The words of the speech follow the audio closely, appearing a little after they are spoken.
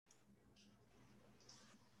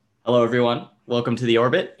Hello, everyone. Welcome to the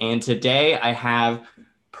Orbit. And today I have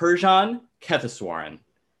Pirijan Ketheswaran.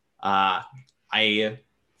 Uh, I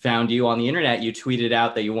found you on the internet. You tweeted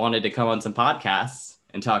out that you wanted to come on some podcasts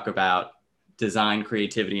and talk about design,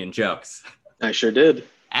 creativity, and jokes. I sure did.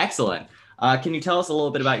 Excellent. Can you tell us a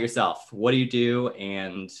little bit about yourself? What do you do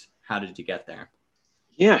and how did you get there?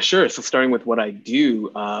 Yeah, sure. So starting with what I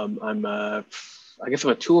do, I guess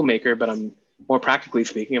I'm a tool maker, but I'm more practically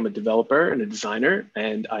speaking, I'm a developer and a designer,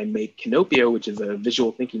 and I make Kinopio, which is a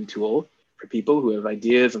visual thinking tool for people who have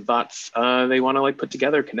ideas and thoughts they want to like put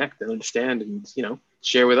together, connect, and understand, and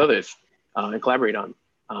share with others and collaborate on.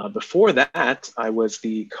 Before that, I was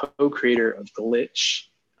the co-creator of Glitch.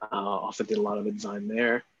 Also did a lot of the design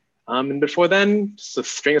there. And before then, just a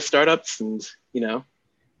string of startups and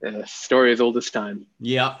story as old as time.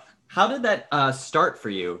 Yeah. How did that start for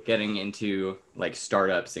you getting into like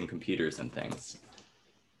startups and computers and things?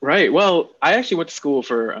 Right. Well, I actually went to school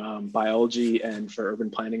for biology and for urban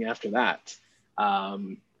planning after that.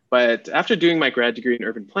 Um, but after doing my grad degree in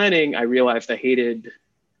urban planning, I realized I hated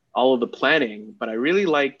all of the planning, but I really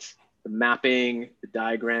liked the mapping, the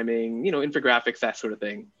diagramming, infographics, that sort of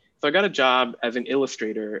thing. So I got a job as an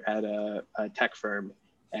illustrator at a tech firm.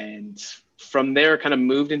 And from there, kind of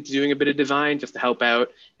moved into doing a bit of design just to help out.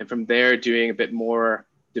 And from there, doing a bit more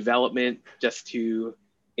development just to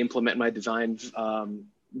implement my designs,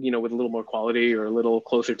 with a little more quality or a little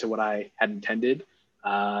closer to what I had intended.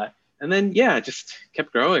 And then, yeah, just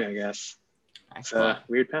kept growing, I guess. It's Excellent. a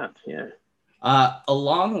weird path. Yeah.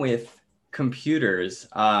 Along with computers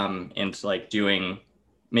and like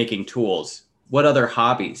making tools, what other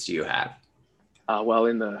hobbies do you have? Well,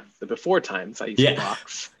 in the before times, I used to Yeah.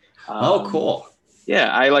 box. Oh, Um, cool.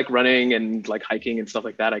 yeah, I like running and like hiking and stuff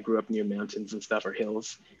like that. I grew up near mountains and stuff or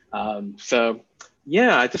hills. So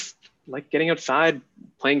yeah, I just like getting outside,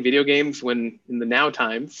 playing video games when in the now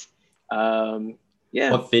times. Um,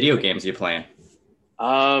 yeah. What video games are you playing?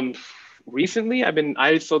 Um, Recently I'm in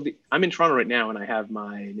Toronto right now and I have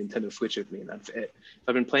my Nintendo Switch with me and that's it. So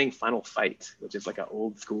I've been playing Final Fight, which is like an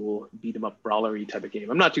old school beat 'em up brawlery type of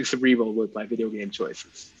game. I'm not too cerebral with my video game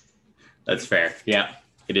choices. That's fair. Yeah,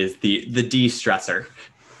 it is the de-stressor.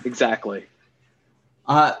 Exactly.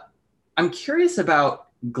 Uh, I'm curious about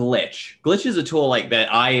Glitch. Glitch is a tool like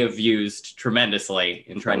that I have used tremendously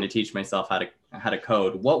in trying to teach myself how to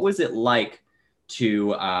code. What was it like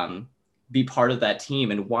to be part of that team,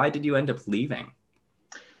 and why did you end up leaving?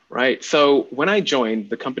 Right. So when I joined,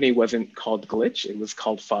 the company wasn't called Glitch, it was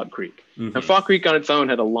called Fog Creek. Now, Hmm. Fog Creek on its own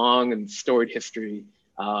had a long and storied history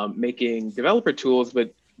making developer tools,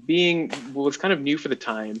 but being what was kind of new for the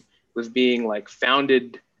time was being like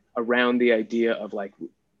founded around the idea of like,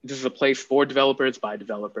 this is a place for developers by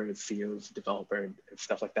developers, CEOs, developer, and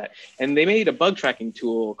stuff like that. And they made a bug tracking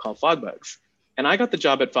tool called FogBugs. And I got the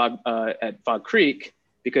job at Fog Creek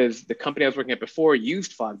because the company I was working at before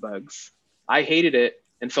used FogBugs. I hated it,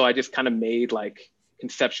 and so I just kind of made like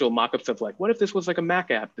conceptual mock-ups of like, what if this was like a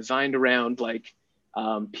Mac app designed around like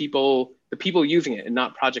the people using it and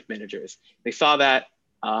not project managers. They saw that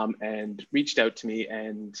and reached out to me,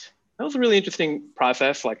 and that was a really interesting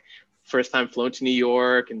process. Like first time flown to New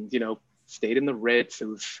York, and stayed in the Ritz. It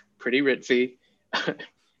was pretty ritzy,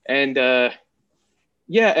 and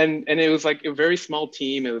yeah, and it was like a very small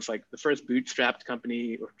team. It was like the first bootstrapped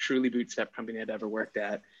company or truly bootstrapped company I'd ever worked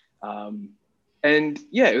at. Um, and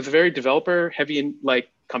yeah, it was a very developer heavy like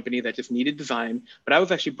company that just needed design. But I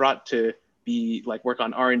was actually brought to be like work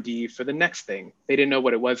on R&D for the next thing. They didn't know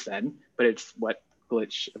what it was then, but it's what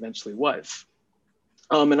Glitch eventually was.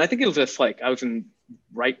 And I think it was just like I was in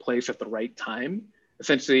right place at the right time,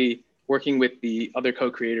 essentially working with the other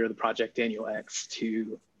co-creator of the project, Daniel X,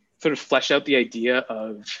 to sort of flesh out the idea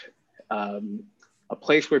of um, a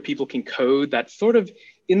place where people can code that's sort of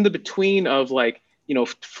in the between of like,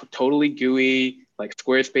 totally GUI, like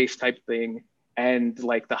Squarespace type thing, and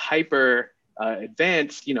like the hyper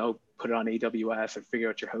advanced, put it on AWS or figure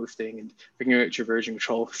out your hosting and figuring out your version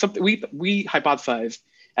control. Something we hypothesized,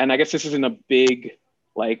 and I guess this isn't a big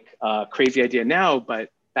like crazy idea now, but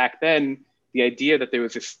back then the idea that there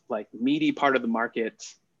was this like meaty part of the market,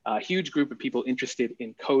 a huge group of people interested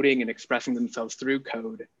in coding and expressing themselves through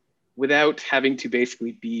code without having to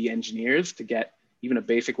basically be engineers to get even a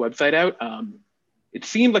basic website out. It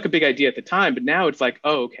seemed like a big idea at the time, but now it's like,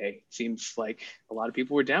 oh, okay. Seems like a lot of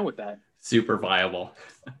people were down with that. Super viable.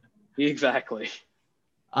 Exactly.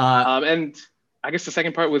 Uh, And I guess the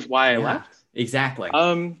second part was why I yeah, left. exactly.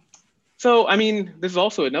 Um, So, I mean, this is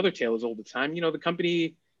also another tale as old as time. The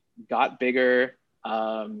company got bigger.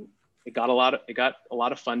 Um, it got a lot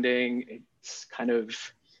of funding. It's kind of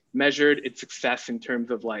measured its success in terms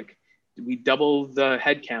of like we double the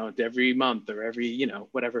head count every month or every,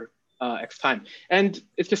 whatever X time. And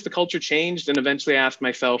it's just the culture changed. And eventually I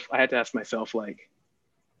had to ask myself, like,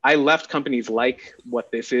 I left companies like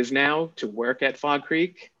what this is now to work at Fog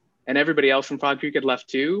Creek, and everybody else from Fog Creek had left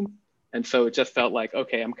too. And so it just felt like,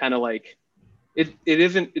 okay, I'm kind of like, it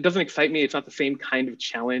doesn't excite me. It's not the same kind of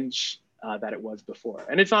challenge that it was before.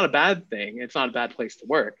 And it's not a bad thing. It's not a bad place to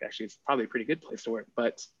work. Actually, it's probably a pretty good place to work,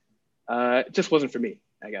 but it just wasn't for me,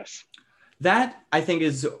 I guess. That I think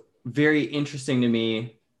is very interesting to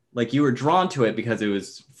me. Like, you were drawn to it because it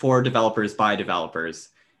was for developers by developers,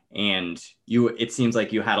 and it seems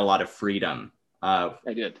like you had a lot of freedom. I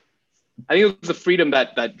did. I think it was the freedom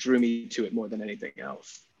that drew me to it more than anything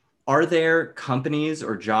else. Are there companies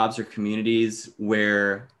or jobs or communities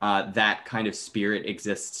where that kind of spirit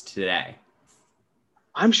exists today?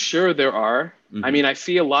 I'm sure there are. Mm-hmm. I mean, I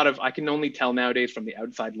see I can only tell nowadays from the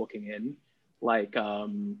outside looking in, like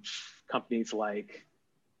companies like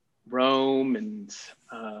Rome and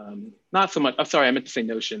not so much. I'm sorry, I meant to say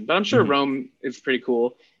Notion, but I'm sure mm-hmm. Rome is pretty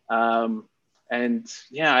cool. And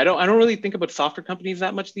yeah, I don't really think about software companies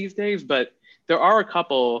that much these days, but there are a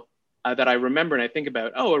couple that I remember and I think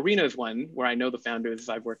about. Oh, Arena is one where I know the founders.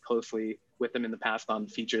 I've worked closely with them in the past on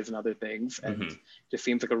features and other things, and mm-hmm. just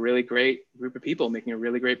seems like a really great group of people making a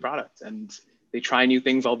really great product. And they try new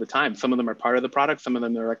things all the time. Some of them are part of the product. Some of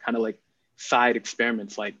them are kind of like side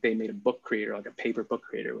experiments. Like they made a book creator, like a paper book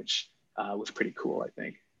creator, which was pretty cool, I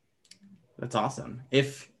think. That's awesome.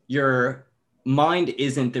 If your mind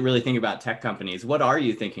isn't really thinking about tech companies, what are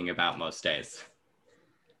you thinking about most days?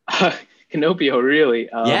 Kinopio, really.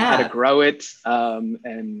 How to grow it,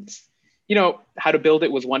 and how to build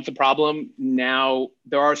it was once a problem. Now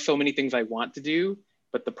there are so many things I want to do,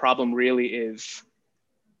 but the problem really is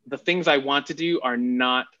the things I want to do are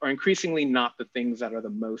increasingly not the things that are the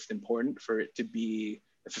most important for it to be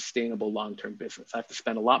a sustainable long-term business. I have to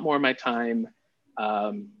spend a lot more of my time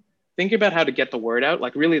thinking about how to get the word out.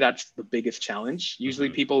 Like, really, that's the biggest challenge. Usually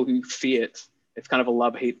mm-hmm. people who see it, it's kind of a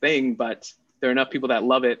love-hate thing, but there are enough people that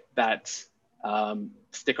love it that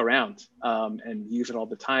stick around and use it all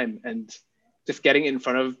the time. And just getting it in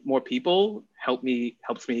front of more people helps me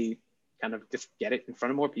kind of just get it in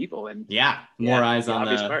front of more people. And more eyes on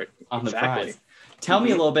the prize. Tell mm-hmm.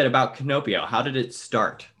 me a little bit about Kinopio. How did it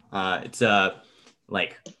start? It's a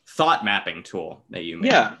thought mapping tool that you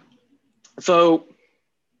made. Yeah. So,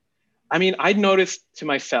 I mean, I noticed to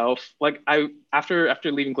myself,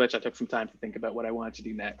 after leaving Glitch, I took some time to think about what I wanted to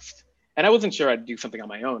do next. And I wasn't sure I'd do something on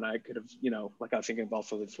my own. I could have, I was thinking of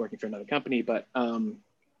also just working for another company, but I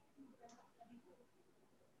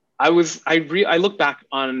look back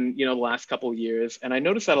on, the last couple of years, and I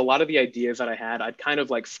noticed that a lot of the ideas that I had, I'd kind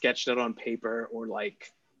of sketched out on paper or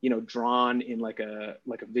drawn in like a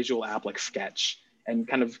visual app, like Sketch, and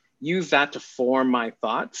kind of use that to form my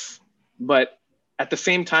thoughts. But at the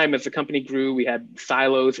same time, as the company grew, we had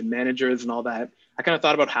silos and managers and all that. I kind of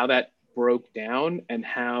thought about how that broke down and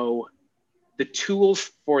how the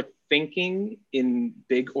tools for thinking in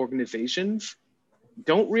big organizations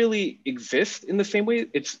don't really exist in the same way.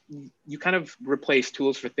 You kind of replace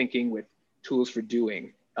tools for thinking with tools for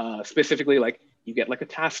doing. Specifically, you get a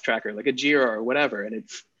task tracker, like a Jira or whatever, and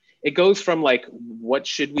it goes from what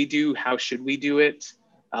should we do, how should we do it,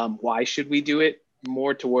 why should we do it,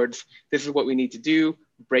 more towards this is what we need to do,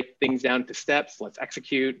 break things down to steps, let's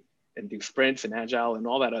execute and do sprints and agile and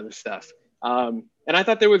all that other stuff. And I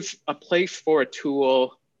thought there was a place for a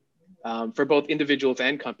tool for both individuals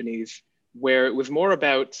and companies where it was more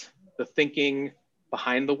about the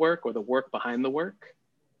behind the work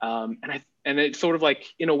and it's sort of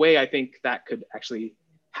in a way, I think that could actually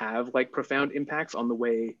have profound impacts on the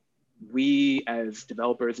way we as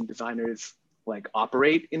developers and designers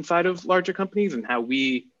operate inside of larger companies, and how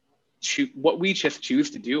what we just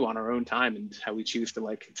choose to do on our own time, and how we choose to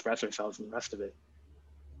express ourselves and the rest of it.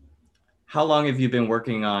 How long have you been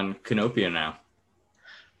working on Kinopio now?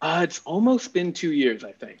 It's almost been 2 years,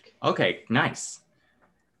 I think. Okay, nice.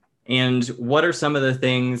 And what are some of the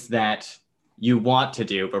things that you want to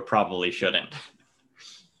do but probably shouldn't?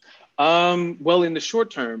 Well, in the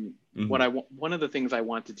short term, mm-hmm. one of the things I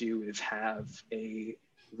want to do is have a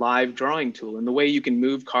live drawing tool, and the way you can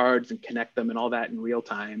move cards and connect them and all that in real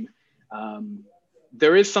time.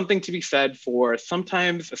 There is something to be said for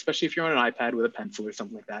sometimes, especially if you're on an iPad with a pencil or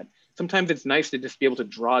something like that, sometimes it's nice to just be able to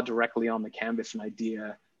draw directly on the canvas an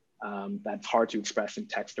idea that's hard to express in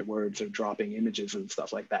text or words, or dropping images and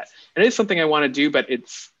stuff like that. And it is something I want to do, but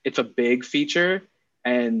it's a big feature.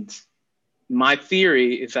 And my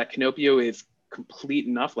theory is that Kinopio is complete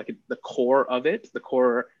enough, the core of it, the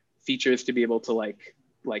core features to be able to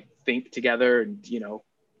think together and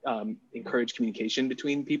encourage communication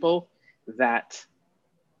between people, that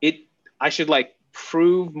I should like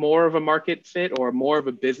prove more of a market fit or more of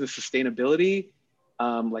a business sustainability,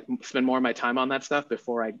 like spend more of my time on that stuff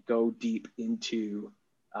before I go deep into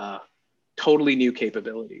totally new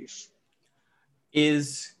capabilities.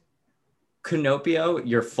 Is Kinopio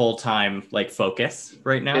your full-time like focus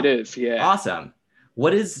right It now? is, yeah. Awesome.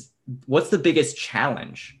 What's the biggest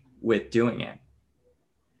challenge with doing it?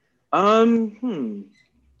 I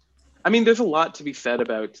mean, there's a lot to be said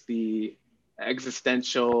about the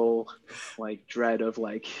existential like dread of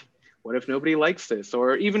like, what if nobody likes this?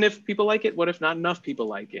 Or even if people like it, what if not enough people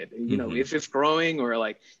like it? You know, Mm-hmm. is this growing? Or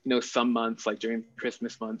like, you know, some months, like during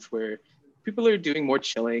Christmas months, where people are doing more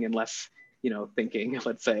chilling and less, you know, thinking,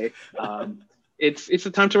 let's say, it's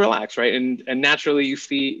a time to relax, right? And naturally you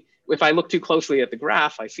see, if I look too closely at the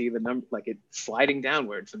graph, I see the number like it sliding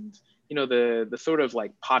downwards. And you know, the sort of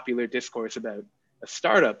like popular discourse about a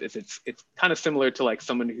startup is it's kind of similar to like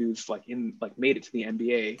someone who's like in like made it to the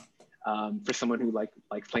NBA, for someone who like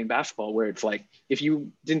playing basketball, where it's like if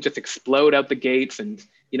you didn't just explode out the gates and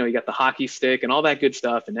you know you got the hockey stick and all that good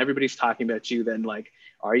stuff and everybody's talking about you, then like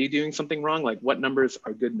are you doing something wrong? Like what numbers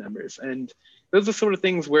are good numbers? And those are sort of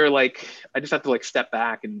things where like I just have to like step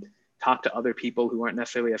back and talk to other people who aren't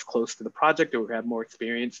necessarily as close to the project or who have more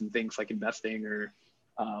experience in things like investing or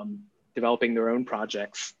developing their own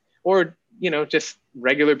projects, or you know just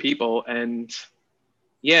regular people, and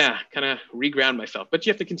yeah, kind of reground myself. But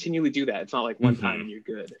you have to continually do that. It's not like one time Mm-hmm. and you're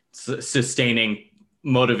good. Sustaining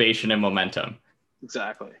motivation and momentum.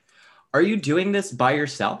 Exactly. Are you doing this by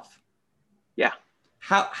yourself? Yeah.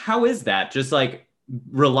 How is that? Just like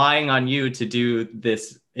relying on you to do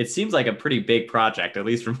this. It seems like a pretty big project, at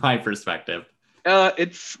least from my perspective.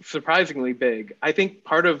 It's surprisingly big. I think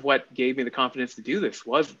part of what gave me the confidence to do this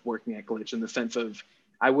was working at Glitch, in the sense of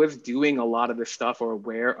I was doing a lot of this stuff or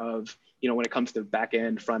aware of, you know, when it comes to back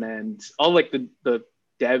end, front end, all like the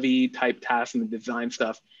devy type tasks and the design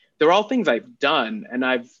stuff. They're all things I've done. And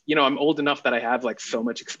I've, you know, I'm old enough that I have like so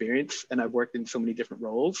much experience and I've worked in so many different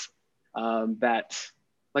roles, that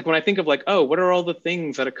like when I think of like, oh, what are all the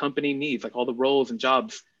things that a company needs? Like all the roles and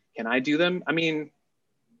jobs, can I do them? I mean,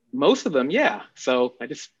 most of them, yeah. So I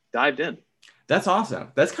just dived in. That's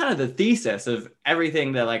awesome. That's kind of the thesis of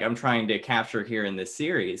everything that like I'm trying to capture here in this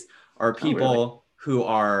series are Oh, really? people who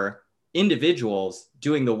are individuals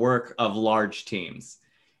doing the work of large teams.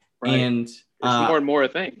 Right. And It's more and more a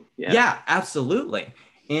thing. Yeah. yeah, absolutely.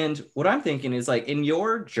 And what I'm thinking is like in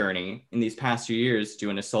your journey in these past few years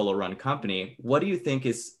doing a solo run company, what do you think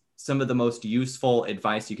is some of the most useful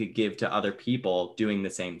advice you could give to other people doing the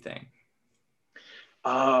same thing?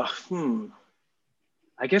 Uh, hmm.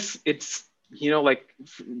 I guess it's, you know, like,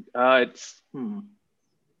 it's, I And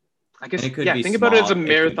guess, it could yeah, be think about it as a small. It could,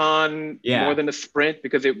 marathon more yeah. than a sprint,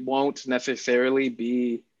 because it won't necessarily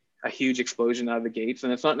be a huge explosion out of the gates.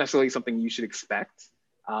 And it's not necessarily something you should expect.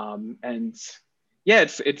 And yeah,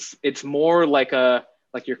 it's more like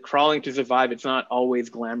like you're crawling to survive. It's not always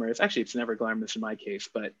glamorous. Actually, it's never glamorous in my case,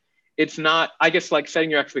 but it's not, I guess, like setting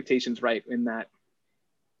your expectations right, in that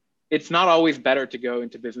it's not always better to go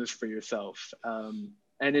into business for yourself.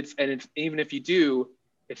 And it's even if you do,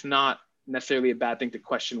 it's not necessarily a bad thing to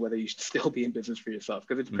question whether you should still be in business for yourself,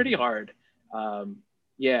 because it's pretty Mhm. hard. Um,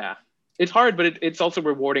 yeah, it's hard, but it's also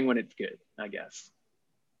rewarding when it's good, I guess.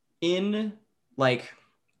 In like,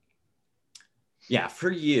 yeah,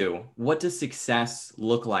 for you, what does success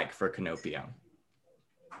look like for Canopio?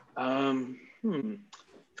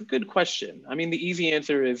 It's a good question. I mean, the easy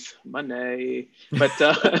answer is money, but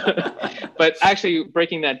but actually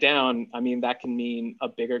breaking that down, I mean, that can mean a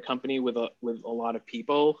bigger company with a lot of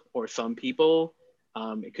people or some people.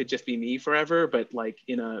 It could just be me forever, but like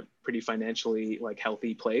in a pretty financially like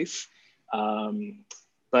healthy place. Um,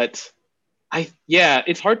 but yeah,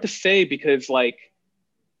 it's hard to say, because like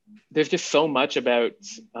there's just so much about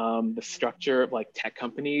the structure of like tech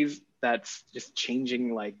companies that's just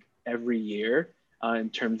changing like every year, in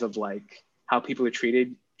terms of like how people are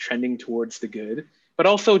treated, trending towards the good, but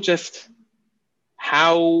also just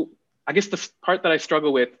how, I guess the part that I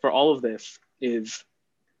struggle with for all of this is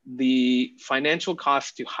the financial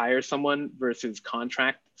cost to hire someone versus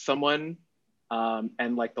contract someone,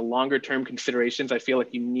 and like the longer term considerations. I feel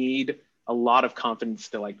like you need a lot of confidence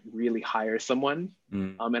to like really hire someone,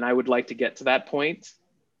 Mm. and I would like to get to that point.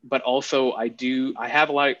 But also, I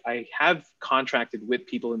have contracted with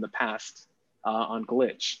people in the past, on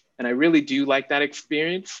Glitch, and I really do like that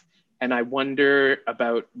experience. And I wonder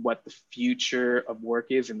about what the future of work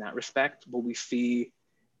is in that respect. Will we see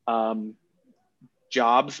um,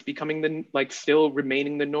 jobs becoming the like still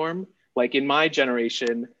remaining the norm? Like in my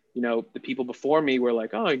generation, the people before me were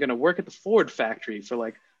like, oh, you're going to work at the Ford factory for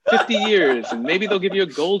like 50 years and maybe they'll give you a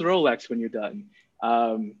gold Rolex when you're done.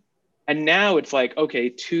 And now it's like, okay,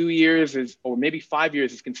 2 years or maybe 5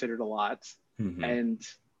 years is considered a lot. Mm-hmm. And,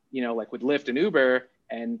 like with Lyft and Uber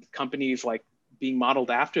and companies like being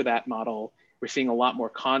modeled after that model, we're seeing a lot more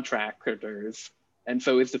contractors. And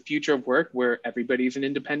so is the future of work where everybody's an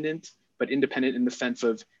independent, but independent in the sense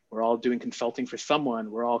of we're all doing consulting for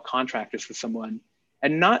someone, we're all contractors for someone.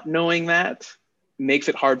 And not knowing that makes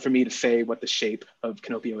it hard for me to say what the shape of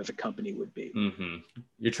Kinopio as a company would be. Mm-hmm.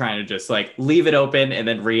 You're trying to just like leave it open and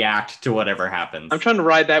then react to whatever happens. I'm trying to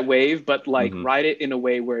ride that wave, but like Mm-hmm. ride it in a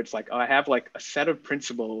way where it's like, oh, I have like a set of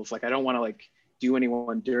principles. Like I don't want to like do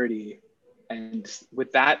anyone dirty. And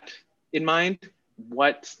with that in mind,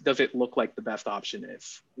 what does it look like the best option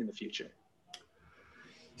is in the future?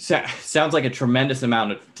 Sounds like a tremendous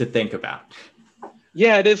amount to think about.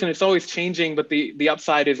 Yeah, it is. And it's always changing. But the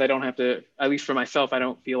upside is I don't have to, at least for myself, I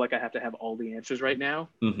don't feel like I have to have all the answers right now.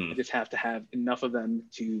 Mm-hmm. I just have to have enough of them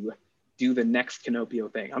to do the next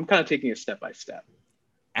Kinopio thing. I'm kind of taking it step by step.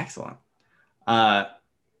 Excellent.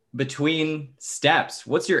 Between steps,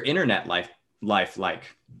 what's your internet life like?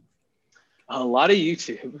 A lot of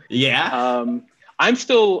YouTube. Yeah. I'm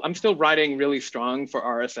still riding really strong for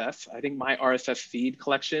RSS. I think my RSS feed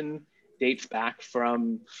collection dates back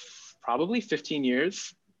from probably 15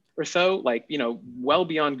 years or so. Like, well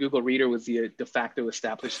beyond Google Reader was the de facto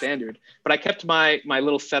established standard. But I kept my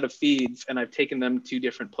little set of feeds and I've taken them to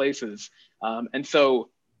different places. And so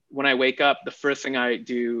when I wake up, the first thing I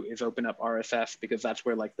do is open up RSS because that's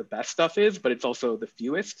where like the best stuff is, but it's also the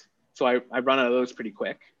fewest. So I run out of those pretty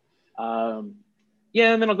quick. And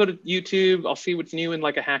then I'll go to YouTube. I'll see what's new in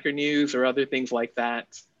like a Hacker News or other things like that.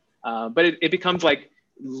 But it becomes like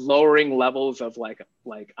lowering levels of like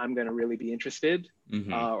I'm gonna really be interested,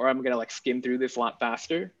 Mm-hmm. or I'm gonna like skim through this a lot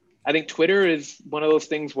faster. I think Twitter is one of those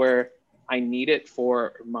things where I need it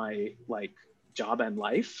for my like job and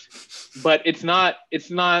life, but it's not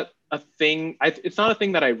a thing. It's not a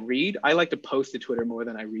thing that I read. I like to post to Twitter more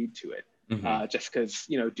than I read to it, Mm-hmm. just because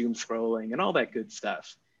doom scrolling and all that good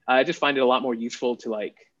stuff. I just find it a lot more useful to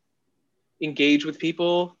like engage with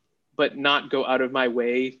people, but not go out of my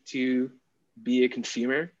way to be a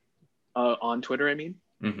consumer on Twitter. I mean,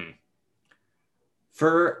 Mm-hmm.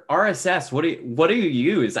 For RSS, what do you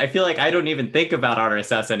use? I feel like I don't even think about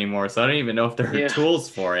RSS anymore, so I don't even know if there are tools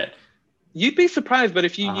for it. You'd be surprised, but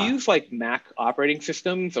if you use like Mac operating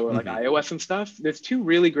systems or like iOS and stuff, there's two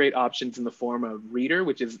really great options in the form of Reader,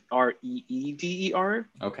 which is Reeder,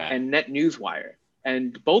 Okay. and NetNewsWire.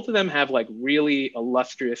 And both of them have like really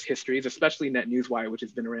illustrious histories, especially NetNewsWire, which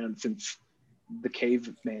has been around since the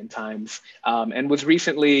caveman times, and was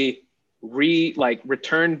recently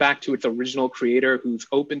returned back to its original creator, who's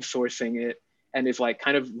open sourcing it and is like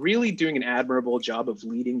kind of really doing an admirable job of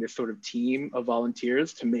leading this sort of team of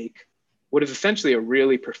volunteers to make what is essentially a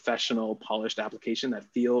really professional, polished application that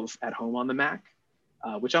feels at home on the Mac,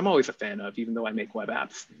 which I'm always a fan of, even though I make web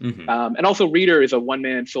apps. Mm-hmm. And also Reader is a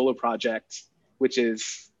one-man solo project, which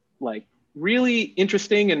is like really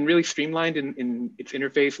interesting and really streamlined in its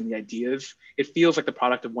interface and the ideas. It feels like the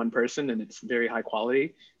product of one person and it's very high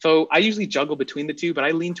quality. So I usually juggle between the two, but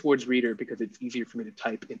I lean towards Reader because it's easier for me to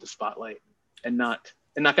type into Spotlight and not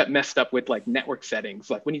get messed up with like network settings.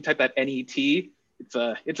 Like when you type that NET,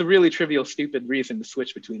 it's a really trivial, stupid reason to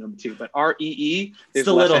switch between them too. But REE is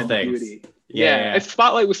the less little ambiguity. things. Yeah. If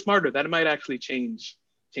Spotlight was smarter, that might actually change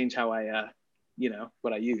how I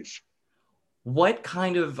what I use. What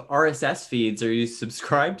kind of RSS feeds are you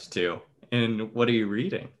subscribed to, and what are you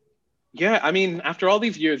reading? Yeah, I mean, after all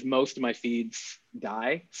these years, most of my feeds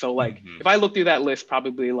die. So like, if I look through that list,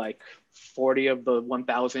 probably like 40 of the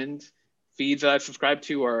 1,000 feeds that I subscribe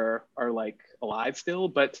to are like alive still.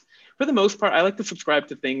 But for the most part, I like to subscribe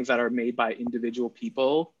to things that are made by individual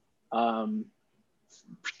people,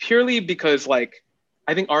 purely because like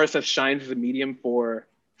I think RSS shines as a medium for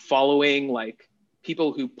following like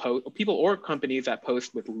people or companies that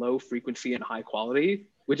post with low frequency and high quality,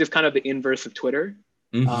 which is kind of the inverse of Twitter.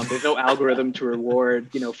 There's no algorithm to reward,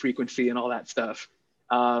 frequency and all that stuff.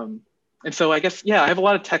 And so I guess, I have a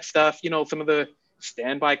lot of tech stuff, some of the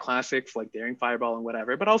standby classics like Daring Fireball and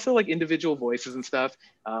whatever, but also like individual voices and stuff,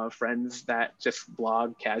 friends that just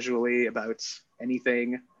blog casually about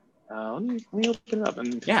anything. Let me open it up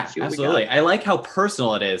and see what absolutely. I like how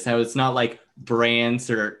personal it is, how it's not like brands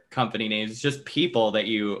or company names, it's just people that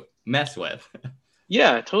you mess with.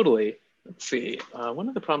 Yeah, totally. Let's see. One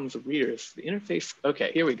of the problems with readers, the interface.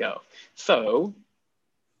 Okay, here we go. So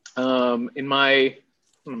in my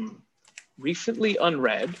recently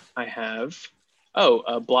unread, I have Oh,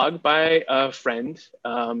 a blog by a friend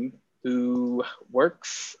who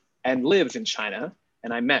works and lives in China,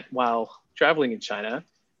 and I met while traveling in China,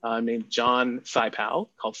 named John Saipal,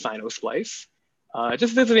 called Sinosplice.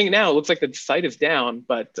 Just visiting it now. It looks like the site is down,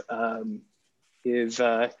 but is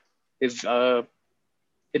is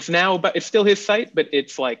it's now, but it's still his site, but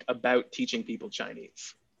it's like about teaching people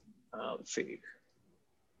Chinese. Let's see,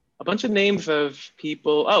 a bunch of names of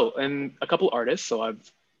people. Oh, and a couple artists. So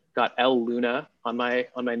I've got L Luna on my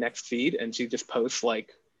next feed, and she just posts like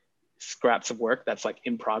scraps of work that's like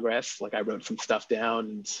in progress. Like I wrote some stuff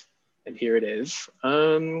down, and here it is.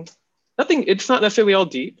 Nothing. It's not necessarily all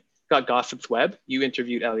deep. Got Gossip's Web. You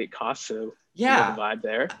interviewed Elliot Koss, so you know the Yeah, vibe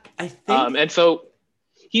there. I think. And so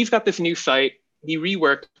he's got this new site. He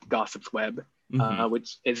reworked Gossip's Web, Mhm.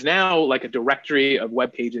 which is now like a directory of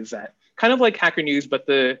web pages that kind of like Hacker News, but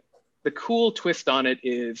the cool twist on it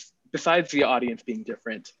is besides the audience being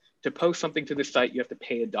different, to post something to the site, you have to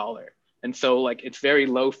pay $1. And so like it's very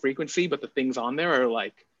low frequency, but the things on there are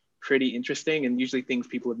like pretty interesting and usually things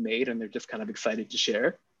people have made and they're just kind of excited to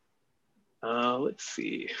share. Let's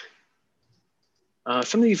see.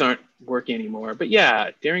 Some of these aren't working anymore, but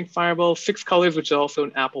yeah, Daring Fireball, Six Colors, which is also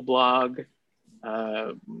an Apple blog.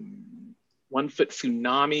 Uh, 1 Foot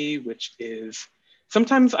Tsunami, which is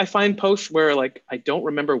sometimes I find posts where like I don't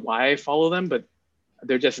remember why I follow them, but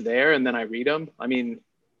they're just there and then I read them. I mean,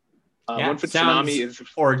 Yeah, 1 Foot Tsunami sounds is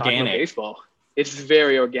talking about organic. baseball. It's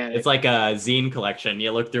very It's organic. like a zine collection.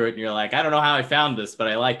 You look through it and you're like, I don't know how I found this, but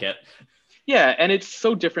I like it. Yeah, and it's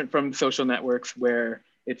so different from social networks where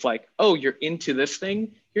it's like, oh, you're into this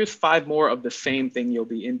thing. Here's 5 more of the same thing you'll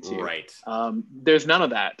be into. Right. There's none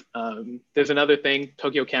of that. There's another thing,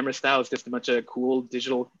 Tokyo Camera Style is just a bunch of cool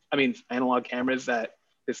analog cameras that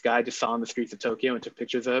this guy just saw on the streets of Tokyo and took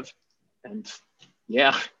pictures of. And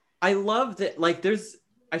yeah, I love that. Like,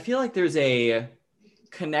 I feel like there's a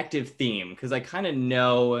connective theme because I kind of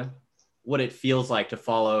know what it feels like to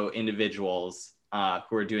follow individuals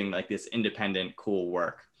who are doing like this independent, cool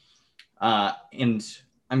work. And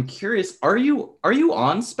I'm curious, are you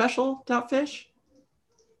on special.fish?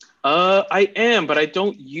 I am, but I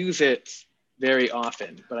don't use it very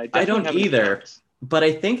often, but I I definitely don't have an either, account. but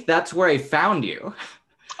I think that's where I found you.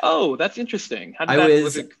 Oh, that's interesting. How did I that, was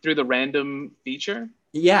was it through the random feature?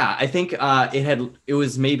 Yeah, I think it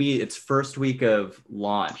was maybe its first week of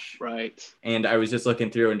launch, Right. and I was just looking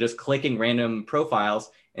through and just clicking random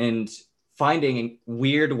profiles and finding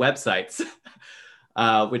weird websites,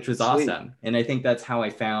 which was Sweet. awesome. And I think that's how I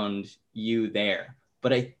found you there.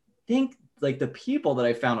 But I think like the people that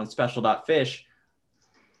I found on special.fish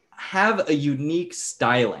have a unique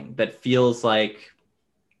styling that feels like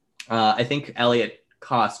I think Elliot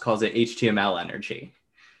Koss calls it HTML energy.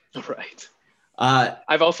 Right. Uh,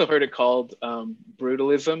 I've also heard it called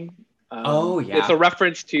brutalism. oh It's yeah, a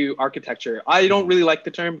reference to architecture. I don't really like the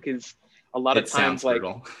term because a lot of it times, sounds like,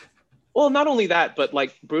 brutal. well, not only that, but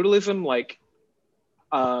like brutalism, like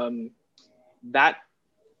um, that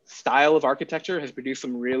style of architecture has produced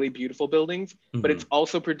some really beautiful buildings, but Mm-hmm. it's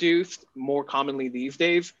also produced more commonly these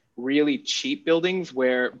days really cheap buildings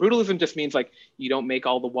where brutalism just means like you don't make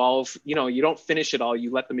all the walls, you don't finish it all,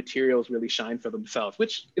 you let the materials really shine for themselves,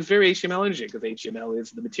 which is very HTML energy because HTML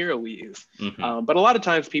is the material we use. Mm-hmm. But a lot of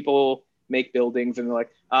times people make buildings and they're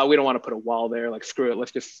like, we don't want to put a wall there, like screw it,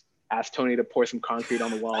 let's just ask Tony to pour some concrete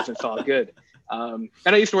on the walls and it's all good. And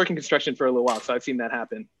I used to work in construction for a little while, so I've seen that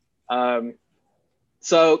happen. Um,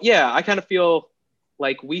 so yeah, I kind of feel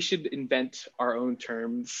like we should invent our own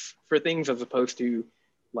terms for things as opposed to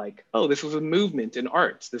like, oh, this was a movement in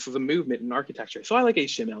arts, this was a movement in architecture. So I like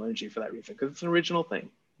HTML energy for that reason because it's an original thing.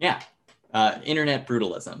 Yeah. Internet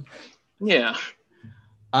brutalism. Yeah.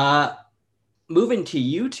 Uh, moving to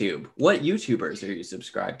YouTube, what YouTubers are you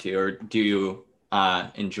subscribed to or do you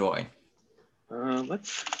enjoy? Let's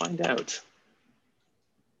find out.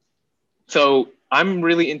 So I'm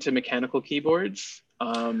really into mechanical keyboards,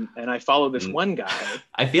 and I follow this one guy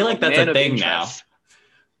I feel like called that's a Man of thing now. Interest.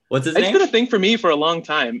 What's his It's name? been a thing for me for a long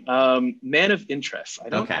time. Man of Interest.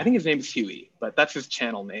 I Okay. think his name is Huey, but that's his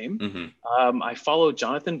channel name. Mm-hmm. I follow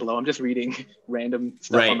Jonathan Blow. I'm just reading random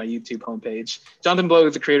stuff on Right. my YouTube homepage. Jonathan Blow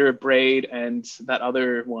is the creator of Braid and that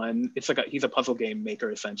other one. It's like he's a puzzle game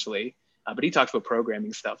maker essentially, but he talks about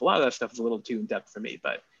programming stuff. A lot of that stuff is a little too in depth for me,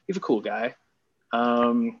 but he's a cool guy.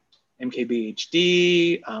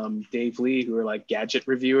 MKBHD, Dave Lee, who are like gadget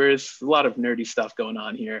reviewers. A lot of nerdy stuff going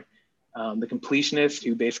on here. The completionist,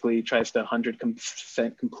 who basically tries to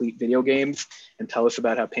 100% complete video games and tell us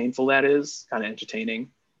about how painful that is. Kind of entertaining.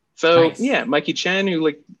 So Nice. yeah, Mikey Chen, who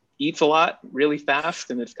like eats a lot really fast,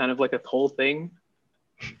 and it's kind of like a whole thing.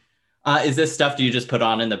 Is this stuff do you just put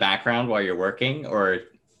on in the background while you're working, or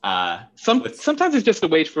Sometimes it's just a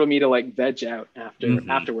way for me to like veg out Mhm.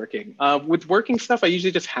 after working. With working stuff, I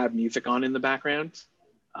usually just have music on in the background.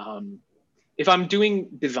 Um, if I'm doing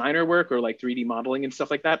designer work or like 3D modeling and stuff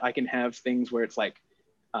like that, I can have things where it's like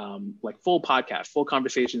full podcast, full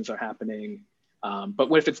conversations are happening.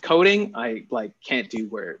 But if it's coding, I like can't do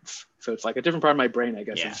words, so it's like a different part of my brain, I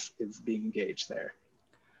guess, Yeah. is being engaged there.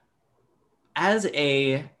 As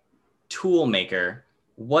a tool maker,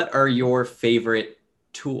 what are your favorite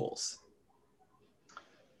tools?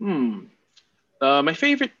 Hmm. My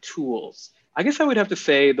favorite tools. I guess I would have to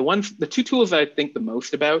say the two tools that I think the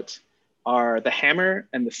most about are the hammer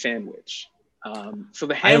and the sandwich. So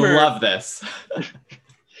I love this.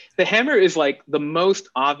 the hammer is like the most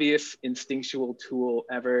obvious instinctual tool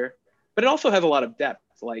ever, but it also has a lot of depth.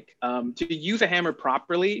 Like to use a hammer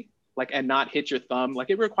properly, like and not hit your thumb, like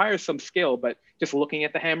it requires some skill. But just looking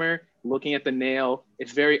at the hammer, looking at the nail,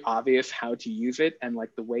 it's very obvious how to use it, and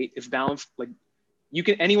like the weight is balanced. Like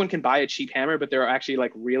anyone can buy a cheap hammer, but there are actually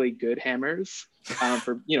like really good hammers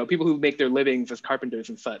for people who make their livings as carpenters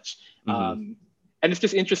and such. Hmm. And it's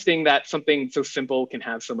just interesting that something so simple can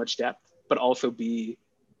have so much depth, but also be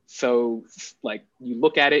so like you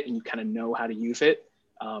look at it and you kind of know how to use it.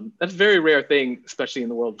 That's a very rare thing, especially in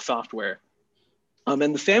the world of software.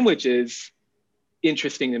 And the sandwich is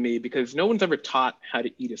interesting to me because no one's ever taught how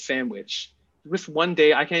to eat a sandwich. Just one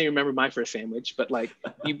day, I can't even remember my first sandwich, but like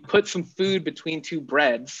you put some food between two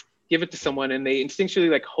breads, give it to someone, and they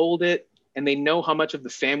instinctually like hold it, and they know how much of the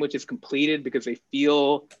sandwich is completed because they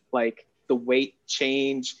feel like the weight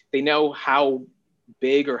change. They know how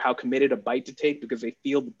big or how committed a bite to take because they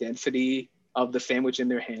feel the density of the sandwich in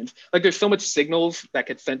their hands. Like there's so much signals that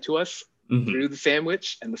get sent to us Hmm. through the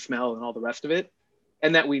sandwich and the smell and all the rest of it,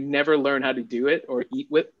 and that we never learn how to do it or eat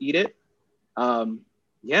it. Um,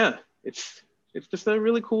 yeah, it's just a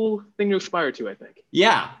really cool thing to aspire to, I think.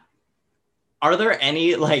 Yeah. Are there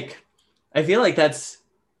any like I feel like that's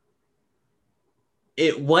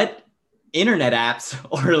it what internet apps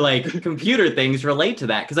or like computer things relate to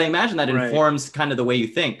that? Because I imagine that Right. informs kind of the way you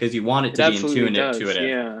think because you want it It to be absolutely does. intuitive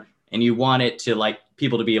Yeah. and you want it to like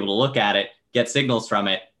people to be able to look at it, get signals from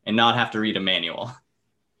it, and not have to read a manual.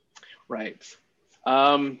 Right.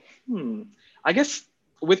 Um, hmm. I guess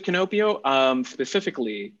with Kinopio,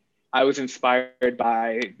 specifically, I was inspired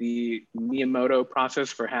by the Miyamoto process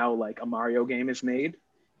for how like a Mario game is made.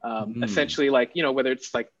 Hmm. Essentially, like whether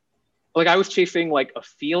it's like I was chasing like a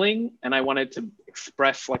feeling and I wanted to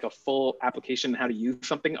express like a full application how to use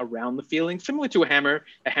something around the feeling, similar to a hammer.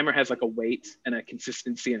 A hammer has like a weight and a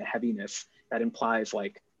consistency and a heaviness that implies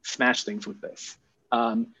like smash things with this.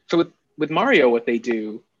 So with Mario, what they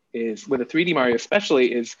do is with a 3D Mario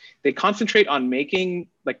especially is they concentrate on making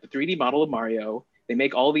like the 3D model of Mario. They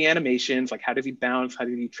make all the animations, like how does he bounce, how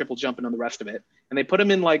does he triple jump, and all the rest of it, and they put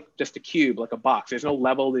him in like just a cube, like a box. There's no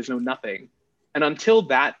level, there's no nothing, and until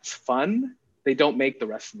that's fun, they don't make the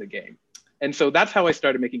rest of the game. And so that's how I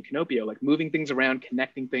started making Kinopio, like moving things around,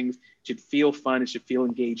 connecting things. It should feel fun, it should feel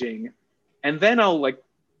engaging. And then I'll like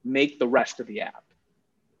make the rest of the app.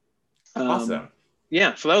 Um, Awesome.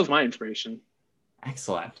 yeah, so that was my inspiration.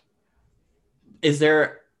 Excellent. Is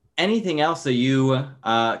there anything else that you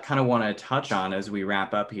kind of want to touch on as we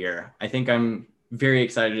wrap up here? I think I'm very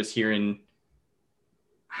excited just hearing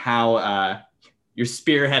how you're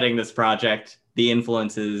spearheading this project, the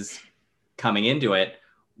influences coming into it.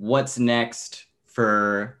 What's next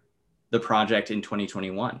for the project in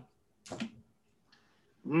 2021?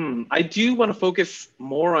 I do want to focus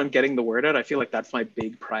more on getting the word out. I feel like that's my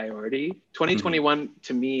big priority. Mm-hmm. 2021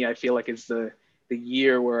 to me, I feel like is the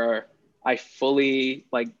year where I fully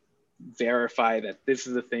like verify that this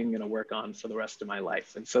is the thing I'm going to work on for the rest of my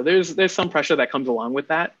life. And so there's some pressure that comes along with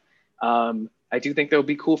that. I do think there'll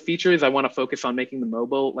be cool features. I want to focus on making the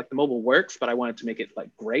mobile works, but I wanted to make it like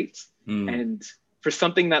great. Mm. And for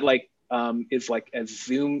something that like is like as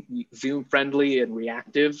Zoom friendly and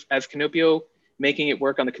reactive as Kinopio, making it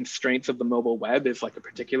work on the constraints of the mobile web is like a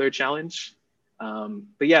particular challenge.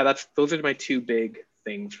 But yeah, those are my two big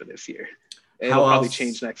things for this year. It'll How probably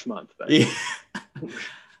change else? next month, but Yeah.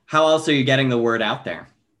 How else are you getting the word out there?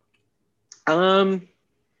 um,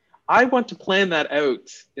 I want to plan that out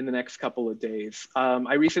in the next couple of days.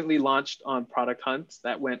 I recently launched on Product Hunt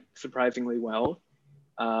that went surprisingly well.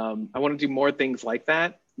 I want to do more things like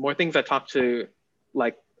that, more things that talk to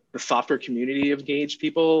like the software community of engaged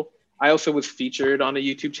people. I also was featured on a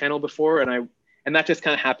YouTube channel before, and that just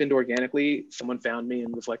kind of happened organically. Someone found me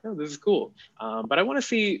and was like, "Oh, this is cool," but I want to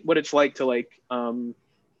see what it's like to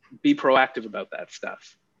be proactive about that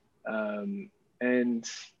stuff. Um, and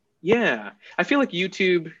yeah, I feel like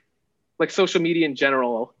YouTube. like social media in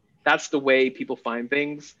general, that's the way people find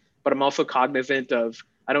things. But I'm also cognizant of,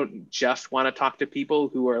 I don't just want to talk to people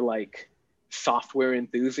who are like software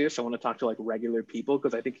enthusiasts. I want to talk to like regular people,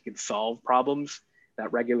 because I think it can solve problems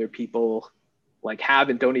that regular people like have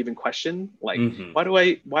and don't even question. Like, Mm-hmm.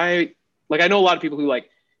 why, like, I know a lot of people who like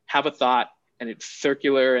have a thought and it's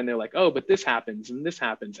circular and they're like, oh, but this happens and this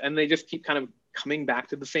happens. And they just keep kind of coming back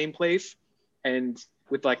to the same place. And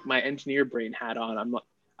with like my engineer brain hat on,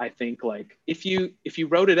 I think like if you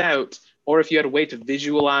wrote it out, or if you had a way to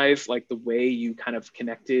visualize like the way you kind of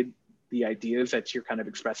connected the ideas that you're kind of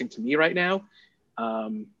expressing to me right now,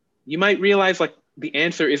 you might realize like the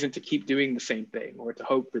answer isn't to keep doing the same thing or to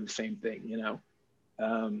hope for the same thing, you know?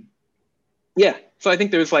 Yeah, so I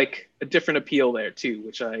think there's like a different appeal there too,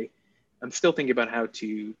 which I'm still thinking about how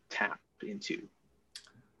to tap into.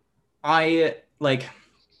 I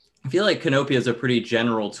feel like Kinopio is a pretty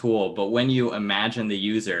general tool, but when you imagine the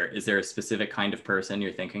user, is there a specific kind of person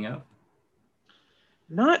you're thinking of?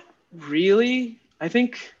 Not really. I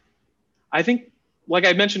think like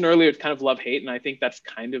I mentioned earlier, it's kind of love hate, and I think that's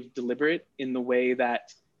kind of deliberate in the way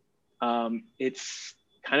that it's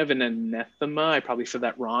kind of an anathema. I probably said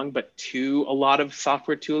that wrong, but to a lot of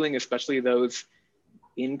software tooling, especially those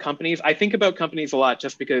in companies. I think about companies a lot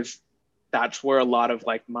just because that's where a lot of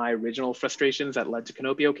like my original frustrations that led to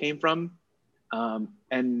Kinopio came from.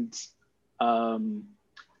 And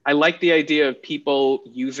I like the idea of people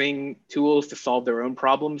using tools to solve their own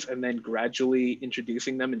problems and then gradually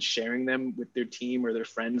introducing them and sharing them with their team or their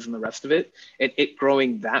friends and the rest of it. And it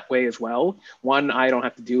growing that way as well. One, I don't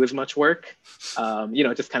have to do as much work.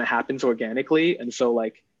 It just kind of happens organically. And so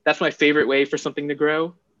like, that's my favorite way for something to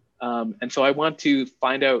grow. And so I want to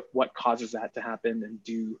find out what causes that to happen and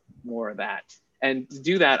do more of that. And to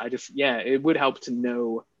do that, it would help to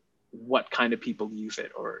know what kind of people use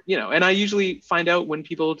it, or, and I usually find out when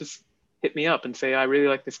people just hit me up and say, I really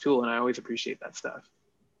like this tool, and I always appreciate that stuff.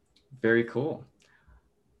 Very cool.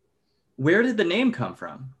 Where did the name come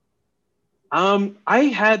from?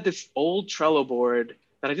 I had this old Trello board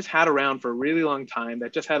that I just had around for a really long time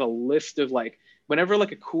that just had a list of like, whenever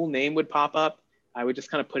like a cool name would pop up, I would just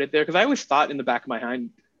kind of put it there, because I always thought in the back of my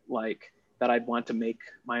mind, like, that I'd want to make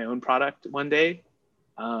my own product one day.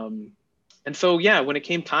 And so, yeah, when it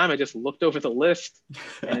came time, I just looked over the list,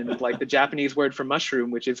 and like the Japanese word for mushroom,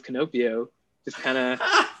 which is Kinopio, just kind of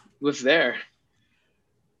was there.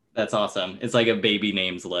 That's awesome. It's like a baby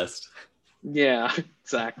names list. Yeah,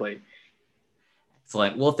 exactly.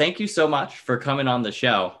 Excellent. Well, thank you so much for coming on the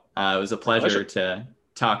show. It was a pleasure to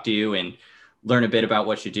talk to you and learn a bit about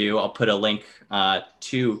what you do. I'll put a link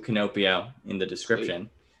to Kinopio in the description.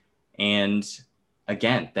 Sweet. And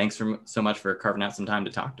again, thanks so much for carving out some time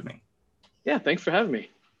to talk to me. Yeah, thanks for having me.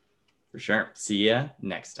 For sure. See ya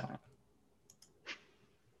next time.